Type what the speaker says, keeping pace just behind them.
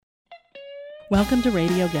Welcome to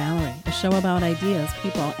Radio Gallery, a show about ideas,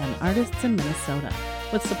 people, and artists in Minnesota,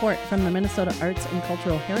 with support from the Minnesota Arts and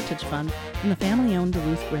Cultural Heritage Fund and the family-owned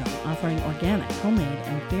Duluth Grill, offering organic, homemade,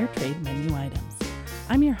 and fair trade menu items.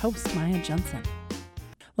 I'm your host, Maya Jensen.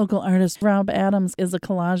 Local artist Rob Adams is a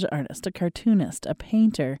collage artist, a cartoonist, a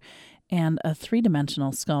painter, and a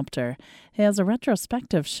three-dimensional sculptor. He has a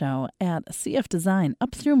retrospective show at CF Design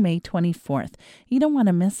up through May 24th. You don't want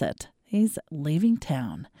to miss it. He's leaving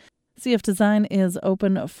town. CF Design is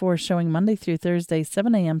open for showing Monday through Thursday,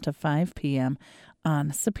 7 a.m. to 5 p.m.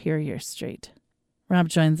 on Superior Street. Rob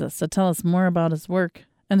joins us to tell us more about his work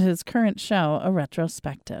and his current show, A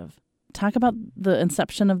Retrospective. Talk about the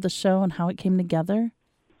inception of the show and how it came together.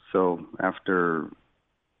 So after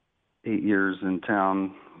 8 years in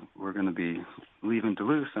town, we're going to be leaving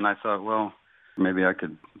Duluth, and I thought, well, maybe I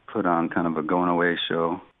could put on kind of a going-away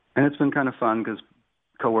show. And it's been kind of fun because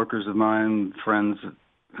coworkers of mine, friends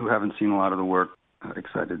who haven't seen a lot of the work, are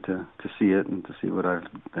excited to see it and to see what I've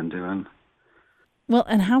been doing. Well,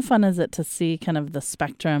 and how fun is it to see kind of the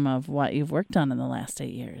spectrum of what you've worked on in the last 8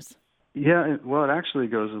 years? Yeah, it actually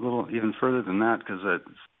goes a little even further than that because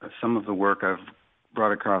some of the work I've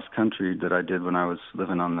brought across country that I did when I was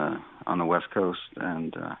living on the West Coast,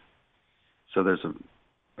 and so there's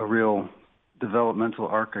a real developmental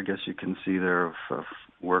arc, I guess you can see there of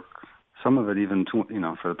work. Some of it even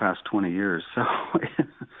for the past 20 years. So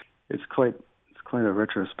it's quite a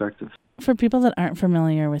retrospective. For people that aren't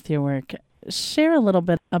familiar with your work, share a little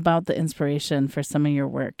bit about the inspiration for some of your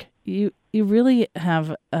work. You really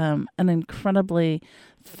have an incredibly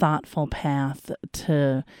thoughtful path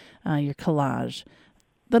to your collage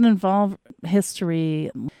that involve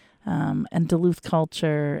history and Duluth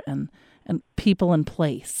culture and people and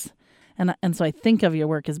place. And so I think of your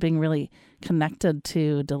work as being really connected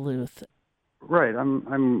to Duluth. Right.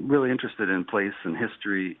 I'm really interested in place and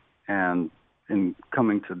history, and in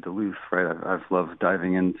coming to Duluth, right, I've loved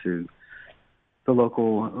diving into the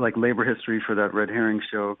local labor history for that Red Herring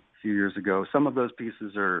show a few years ago. Some of those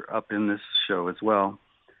pieces are up in this show as well.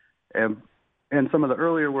 And some of the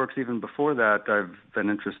earlier works, even before that, I've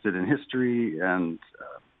been interested in history and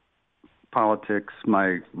politics.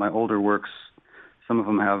 My older works, some of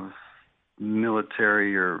them have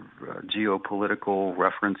military or geopolitical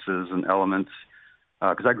references and elements,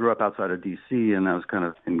 because I grew up outside of D.C. and I was kind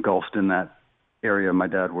of engulfed in that area. My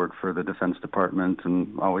dad worked for the Defense Department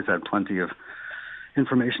and always had plenty of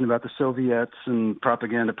information about the Soviets and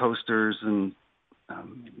propaganda posters and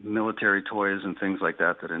military toys and things like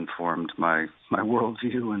that informed my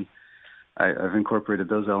worldview, and I've incorporated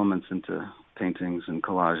those elements into paintings and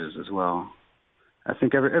collages as well. I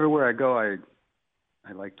think everywhere I go,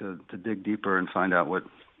 I like to dig deeper and find out what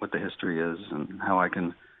the history is and how I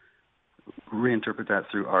can reinterpret that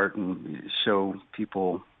through art and show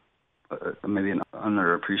people maybe an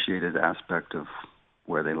underappreciated aspect of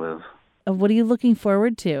where they live. What are you looking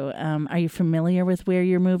forward to? Are you familiar with where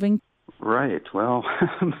you're moving? Right. Well,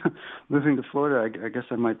 moving to Florida, I guess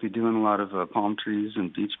I might be doing a lot of palm trees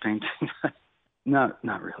and beach painting. Not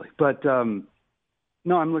really. But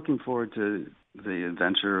no, I'm looking forward to the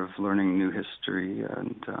adventure of learning new history.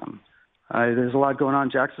 And there's a lot going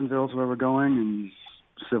on. Jacksonville's where we're going, and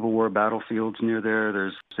Civil War battlefields near there.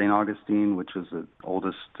 There's St. Augustine, which was the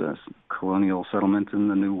oldest colonial settlement in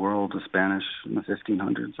the New World, the Spanish in the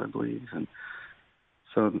 1500s, I believe. And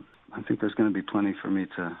so I think there's going to be plenty for me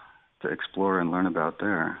to explore and learn about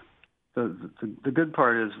there. The good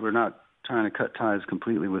part is we're not trying to cut ties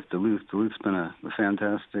completely with Duluth. Duluth's been a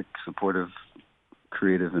fantastic, supportive,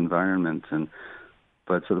 creative environment,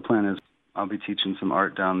 but so the plan is I'll be teaching some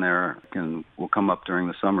art down there, and we'll come up during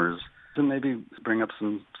the summers and maybe bring up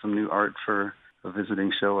some new art for a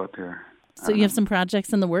visiting show up here. So you have some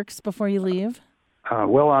projects in the works before you leave?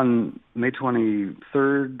 Well, on May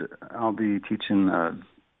 23rd, I'll be teaching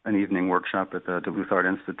an evening workshop at the Duluth Art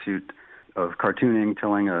Institute of cartooning,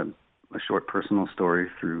 telling a short personal story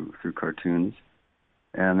through cartoons.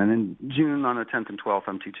 And then in June, on the 10th and 12th,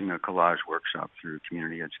 I'm teaching a collage workshop through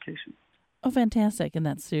community education. Oh, fantastic. And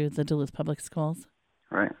that's through the Duluth Public Schools?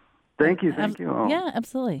 Right. Thank you. Oh. Yeah,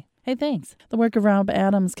 absolutely. Hey, thanks. The work of Rob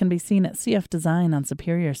Adams can be seen at CF Design on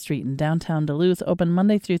Superior Street in downtown Duluth, open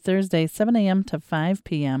Monday through Thursday, 7 a.m. to 5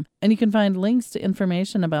 p.m. And you can find links to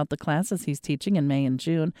information about the classes he's teaching in May and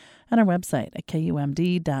June on our website at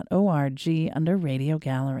kumd.org under Radio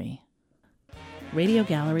Gallery. Radio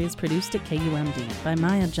Gallery is produced at KUMD by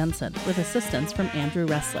Maya Jensen with assistance from Andrew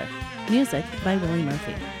Ressler. Music by Willie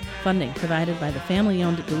Murphy. Funding provided by the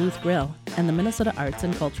family-owned Duluth Grill and the Minnesota Arts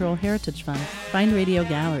and Cultural Heritage Fund. Find Radio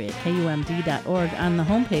Gallery at kumd.org on the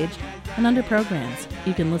homepage And under Programs,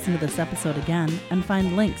 you can listen to this episode again and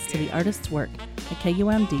find links to the artist's work at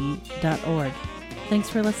kumd.org. Thanks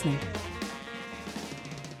for listening.